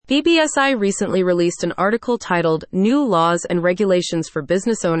BBSI recently released an article titled New Laws and Regulations for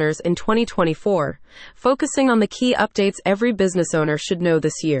Business Owners in 2024, focusing on the key updates every business owner should know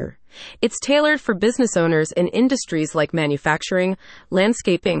this year. It's tailored for business owners in industries like manufacturing,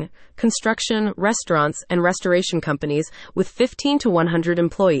 landscaping, construction, restaurants, and restoration companies with 15 to 100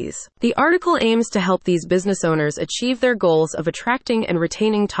 employees. The article aims to help these business owners achieve their goals of attracting and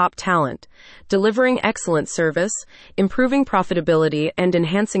retaining top talent, delivering excellent service, improving profitability, and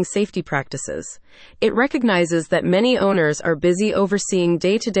enhancing safety practices. It recognizes that many owners are busy overseeing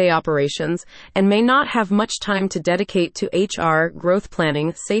day-to-day operations and may not have much time to dedicate to HR, growth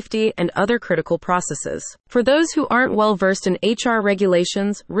planning, safety, and other critical processes. For those who aren't well versed in HR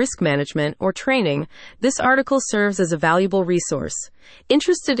regulations, risk management, or training, this article serves as a valuable resource.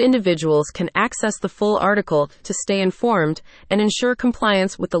 Interested individuals can access the full article to stay informed and ensure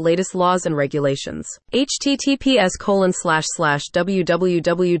compliance with the latest laws and regulations.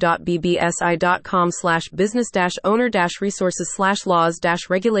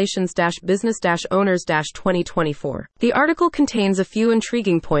 The article contains a few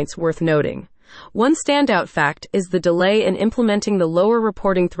intriguing points worth noting. One standout fact is the delay in implementing the lower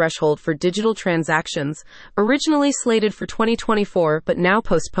reporting threshold for digital transactions, originally slated for 2024 but now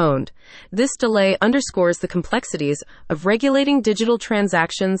postponed. This delay underscores the complexities of regulating digital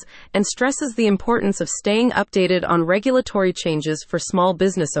transactions and stresses the importance of staying updated on regulatory changes for small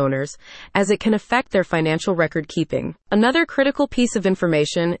business owners, as it can affect their financial record keeping. Another critical piece of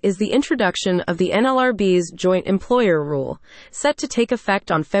information is the introduction of the NLRB's Joint Employer Rule, set to take effect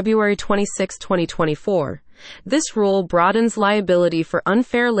on February 26, 2024. This rule broadens liability for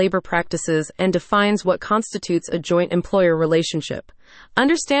unfair labor practices and defines what constitutes a joint employer relationship.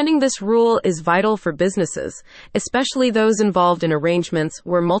 Understanding this rule is vital for businesses, especially those involved in arrangements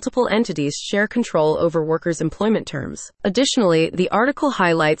where multiple entities share control over workers' employment terms. Additionally, the article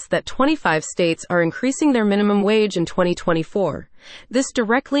highlights that 25 states are increasing their minimum wage in 2024. This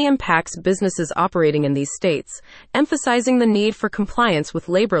directly impacts businesses operating in these states, emphasizing the need for compliance with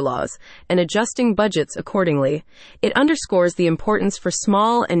labor laws and adjusting budgets accordingly. It underscores the importance for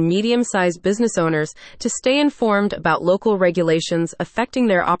small and medium-sized business owners to stay informed about local regulations affecting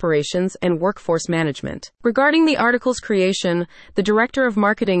their operations and workforce management. Regarding the article's creation, the Director of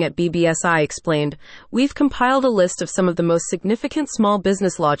Marketing at BBSI explained, "We've compiled a list of some of the most significant small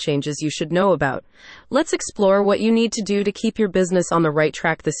business law changes you should know about. Let's explore what you need to do to keep your business on the right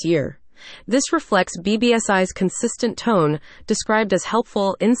track this year." This reflects BBSI's consistent tone, described as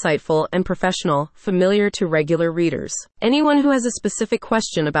helpful, insightful, and professional, familiar to regular readers. Anyone who has a specific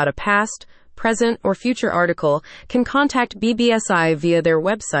question about a past, present, or future article can contact BBSI via their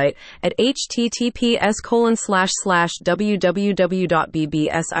website at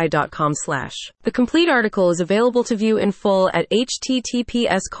https://www.bbsi.com/. The complete article is available to view in full at